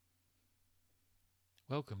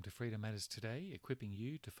Welcome to Freedom Matters Today, equipping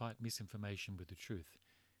you to fight misinformation with the truth.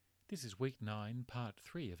 This is Week 9, Part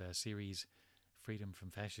 3 of our series, Freedom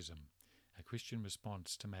from Fascism, a Christian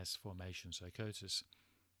response to Mass Formation Psychosis.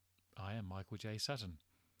 I am Michael J. Sutton.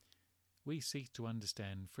 We seek to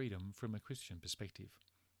understand freedom from a Christian perspective.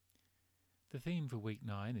 The theme for Week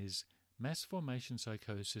 9 is Mass Formation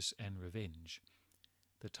Psychosis and Revenge.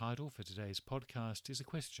 The title for today's podcast is a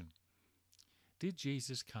question. Did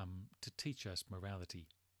Jesus come to teach us morality?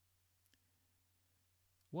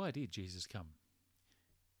 Why did Jesus come?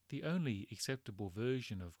 The only acceptable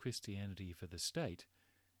version of Christianity for the state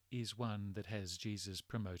is one that has Jesus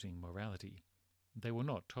promoting morality. They will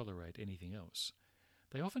not tolerate anything else.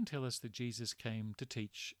 They often tell us that Jesus came to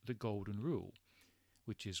teach the golden rule,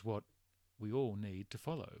 which is what we all need to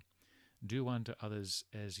follow. Do unto others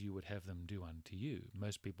as you would have them do unto you.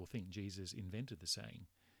 Most people think Jesus invented the saying.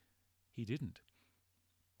 He didn't.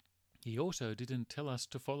 He also didn't tell us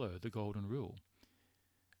to follow the golden rule.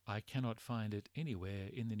 I cannot find it anywhere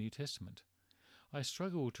in the New Testament. I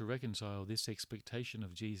struggle to reconcile this expectation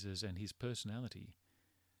of Jesus and his personality.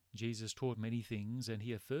 Jesus taught many things and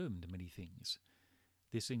he affirmed many things.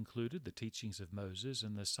 This included the teachings of Moses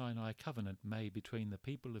and the Sinai covenant made between the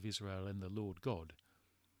people of Israel and the Lord God.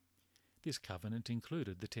 This covenant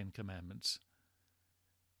included the Ten Commandments.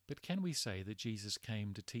 But can we say that Jesus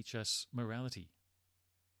came to teach us morality?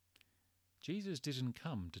 Jesus didn't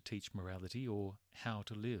come to teach morality or how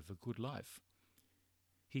to live a good life.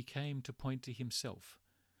 He came to point to himself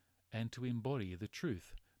and to embody the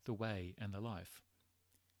truth, the way, and the life.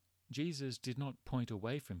 Jesus did not point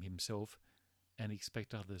away from himself and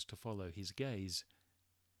expect others to follow his gaze.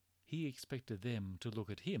 He expected them to look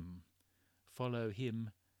at him, follow him,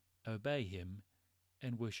 obey him,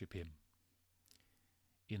 and worship him.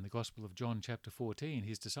 In the Gospel of John chapter 14,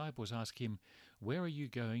 his disciples ask him, "Where are you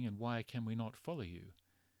going and why can we not follow you?"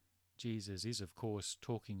 Jesus is, of course,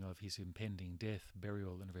 talking of his impending death,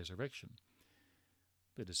 burial, and resurrection.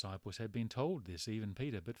 The disciples had been told this, even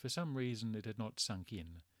Peter, but for some reason it had not sunk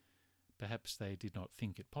in. Perhaps they did not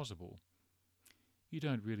think it possible. You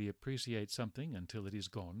don't really appreciate something until it is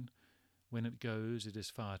gone. When it goes, it is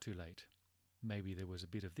far too late. Maybe there was a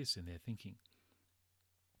bit of this in their thinking.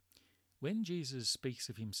 When Jesus speaks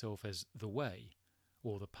of himself as the way,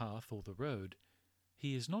 or the path, or the road,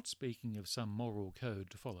 he is not speaking of some moral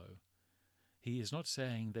code to follow. He is not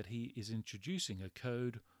saying that he is introducing a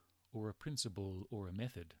code, or a principle, or a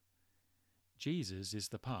method. Jesus is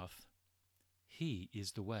the path. He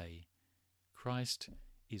is the way. Christ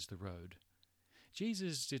is the road.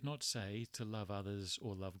 Jesus did not say to love others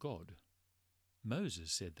or love God.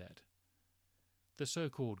 Moses said that. The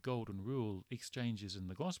so-called Golden Rule exchanges in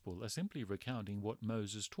the Gospel are simply recounting what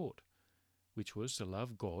Moses taught, which was to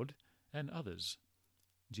love God and others.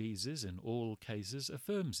 Jesus, in all cases,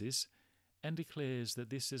 affirms this and declares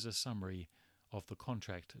that this is a summary of the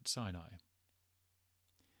contract at Sinai.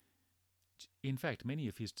 In fact, many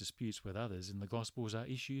of his disputes with others in the Gospels are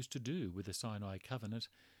issues to do with the Sinai covenant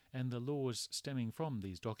and the laws stemming from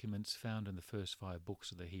these documents found in the first 5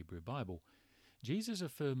 books of the Hebrew Bible. Jesus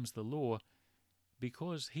affirms the law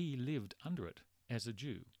because he lived under it as a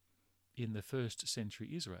Jew in the first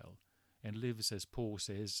century Israel and lives, as Paul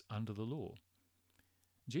says, under the law.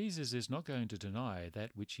 Jesus is not going to deny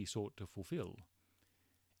that which he sought to fulfill.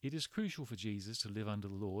 It is crucial for Jesus to live under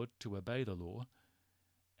the law, to obey the law,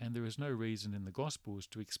 and there is no reason in the Gospels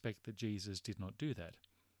to expect that Jesus did not do that.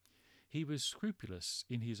 He was scrupulous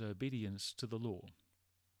in his obedience to the law.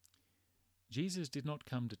 Jesus did not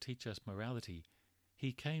come to teach us morality.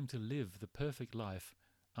 He came to live the perfect life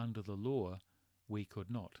under the law we could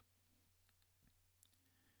not.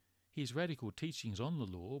 His radical teachings on the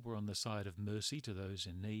law were on the side of mercy to those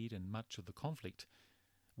in need, and much of the conflict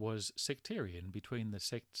was sectarian between the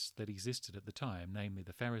sects that existed at the time, namely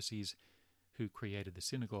the Pharisees, who created the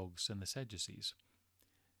synagogues, and the Sadducees.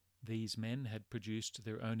 These men had produced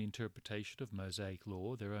their own interpretation of Mosaic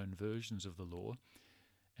law, their own versions of the law,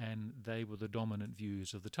 and they were the dominant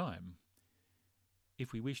views of the time.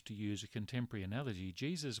 If we wish to use a contemporary analogy,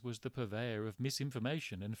 Jesus was the purveyor of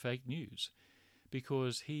misinformation and fake news,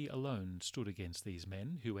 because he alone stood against these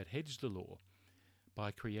men who had hedged the law by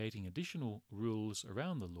creating additional rules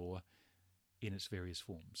around the law in its various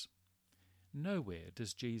forms. Nowhere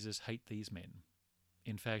does Jesus hate these men.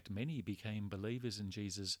 In fact, many became believers in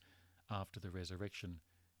Jesus after the resurrection,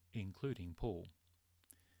 including Paul.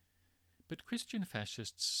 But Christian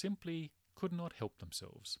fascists simply could not help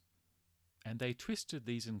themselves, and they twisted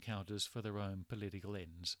these encounters for their own political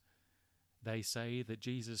ends. They say that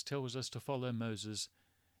Jesus tells us to follow Moses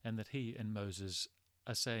and that he and Moses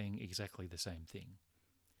are saying exactly the same thing.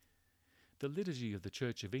 The liturgy of the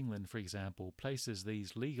Church of England, for example, places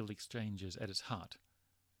these legal exchanges at its heart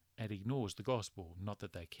and ignores the gospel, not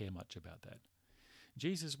that they care much about that.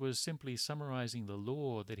 Jesus was simply summarizing the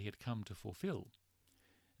law that he had come to fulfill.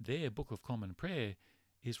 Their Book of Common Prayer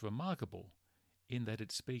is remarkable in that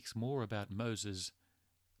it speaks more about Moses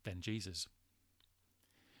than Jesus.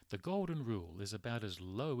 The Golden Rule is about as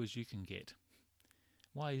low as you can get.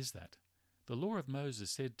 Why is that? The law of Moses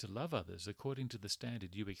said to love others according to the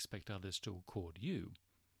standard you expect others to accord you.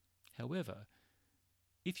 However,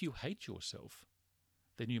 if you hate yourself,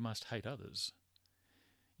 then you must hate others.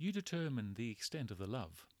 You determine the extent of the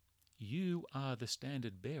love. You are the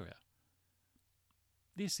standard bearer.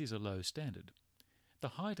 This is a low standard. The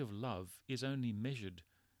height of love is only measured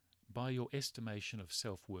by your estimation of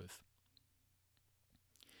self-worth.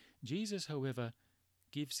 Jesus, however,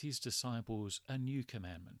 gives his disciples a new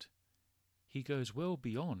commandment. He goes well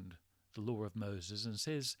beyond the law of Moses and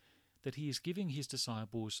says that he is giving his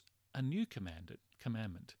disciples a new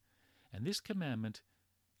commandment. And this commandment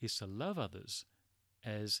is to love others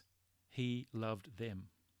as he loved them.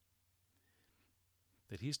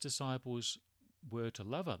 That his disciples were to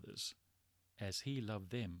love others as he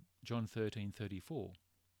loved them. John 13:34.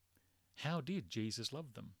 How did Jesus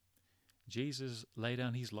love them? Jesus laid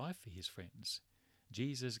down his life for his friends.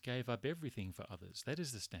 Jesus gave up everything for others. That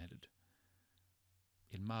is the standard.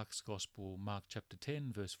 In Mark's Gospel, Mark chapter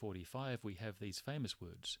 10, verse 45, we have these famous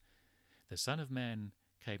words. The Son of Man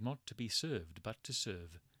came not to be served, but to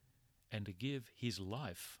serve, and to give his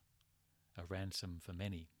life a ransom for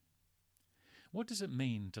many. What does it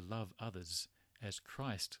mean to love others as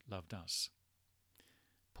Christ loved us?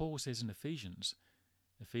 Paul says in Ephesians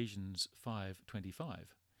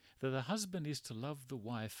 5:25, that the husband is to love the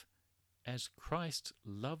wife as Christ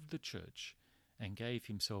loved the church and gave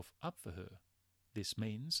himself up for her. This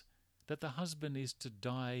means that the husband is to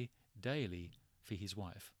die daily for his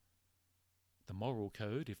wife. The moral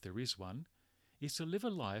code, if there is one, is to live a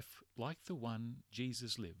life like the one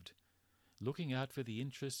Jesus lived, looking out for the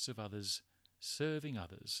interests of others, serving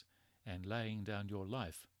others, and laying down your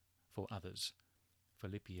life for others.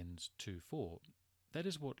 Philippians 2:4. That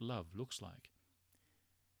is what love looks like.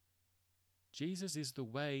 Jesus is the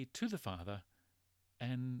way to the Father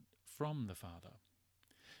and from the Father.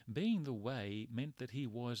 Being the way meant that he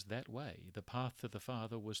was that way. The path to the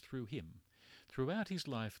Father was through him. Throughout his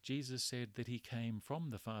life, Jesus said that he came from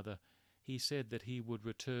the Father. He said that he would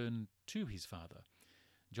return to his Father.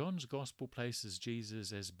 John's Gospel places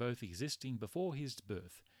Jesus as both existing before his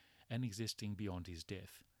birth and existing beyond his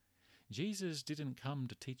death. Jesus didn't come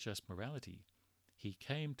to teach us morality. He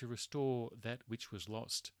came to restore that which was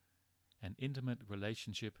lost, an intimate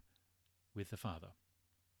relationship with the Father.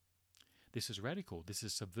 This is radical, this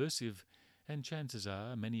is subversive, and chances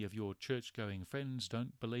are many of your church-going friends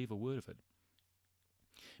don't believe a word of it.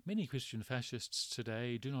 Many Christian fascists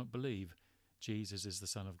today do not believe Jesus is the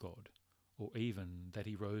Son of God, or even that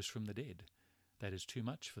he rose from the dead. That is too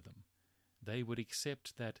much for them. They would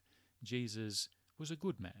accept that Jesus was a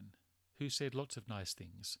good man who said lots of nice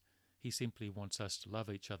things. He simply wants us to love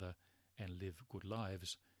each other and live good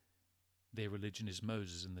lives. Their religion is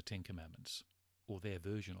Moses and the Ten Commandments, or their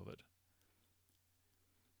version of it.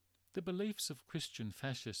 The beliefs of Christian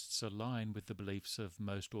fascists align with the beliefs of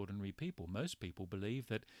most ordinary people. Most people believe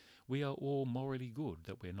that we are all morally good,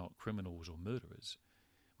 that we're not criminals or murderers.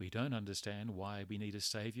 We don't understand why we need a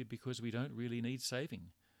saviour because we don't really need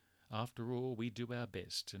saving. After all, we do our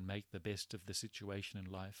best and make the best of the situation in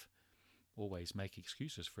life, always make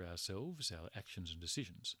excuses for ourselves, our actions and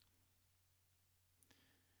decisions.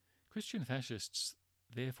 Christian fascists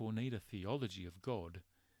therefore need a theology of God,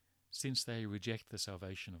 since they reject the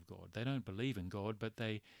salvation of God. They don't believe in God, but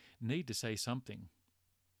they need to say something.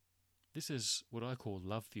 This is what I call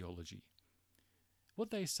love theology.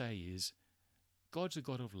 What they say is, God's a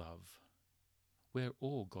God of love. We're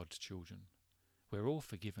all God's children. We're all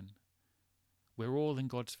forgiven. We're all in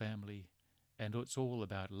God's family, and it's all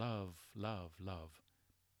about love, love, love.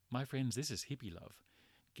 My friends, this is hippie love.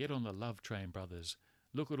 Get on the love train, brothers.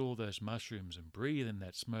 Look at all those mushrooms and breathe in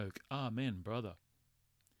that smoke. Amen, brother.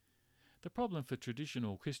 The problem for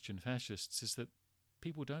traditional Christian fascists is that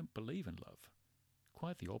people don't believe in love.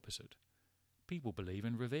 Quite the opposite. People believe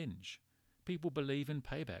in revenge. People believe in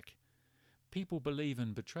payback. People believe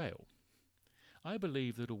in betrayal. I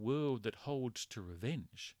believe that a world that holds to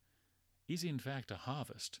revenge is in fact a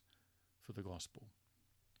harvest for the gospel.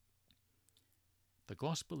 The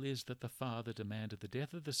gospel is that the Father demanded the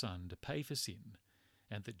death of the Son to pay for sin,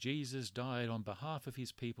 and that Jesus died on behalf of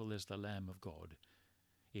his people as the Lamb of God.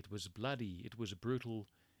 It was bloody, it was brutal,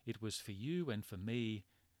 it was for you and for me,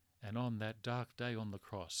 and on that dark day on the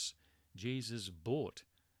cross, Jesus bought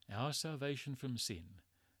our salvation from sin,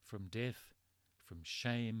 from death, from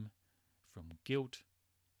shame, from guilt,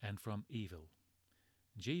 and from evil.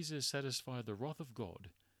 Jesus satisfied the wrath of God,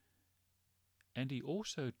 and he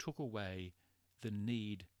also took away the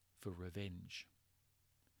need for revenge.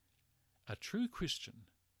 A true Christian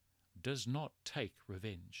does not take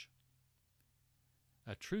revenge.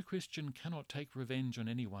 A true Christian cannot take revenge on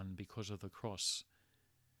anyone because of the cross,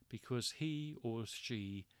 because he or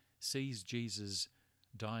she sees Jesus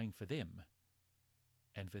dying for them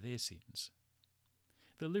and for their sins.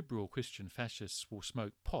 The liberal Christian fascists will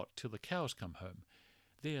smoke pot till the cows come home.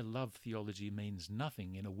 Their love theology means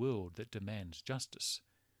nothing in a world that demands justice.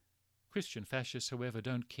 Christian fascists, however,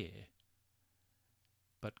 don't care.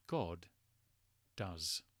 But God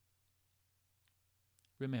does.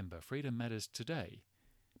 Remember, freedom matters today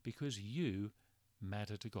because you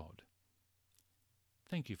matter to God.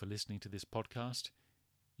 Thank you for listening to this podcast.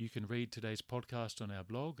 You can read today's podcast on our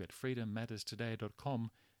blog at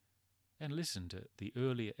freedommatterstoday.com and listen to the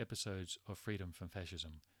earlier episodes of Freedom from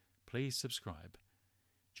Fascism. Please subscribe.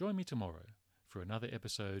 Join me tomorrow for another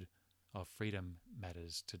episode of Freedom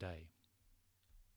Matters Today.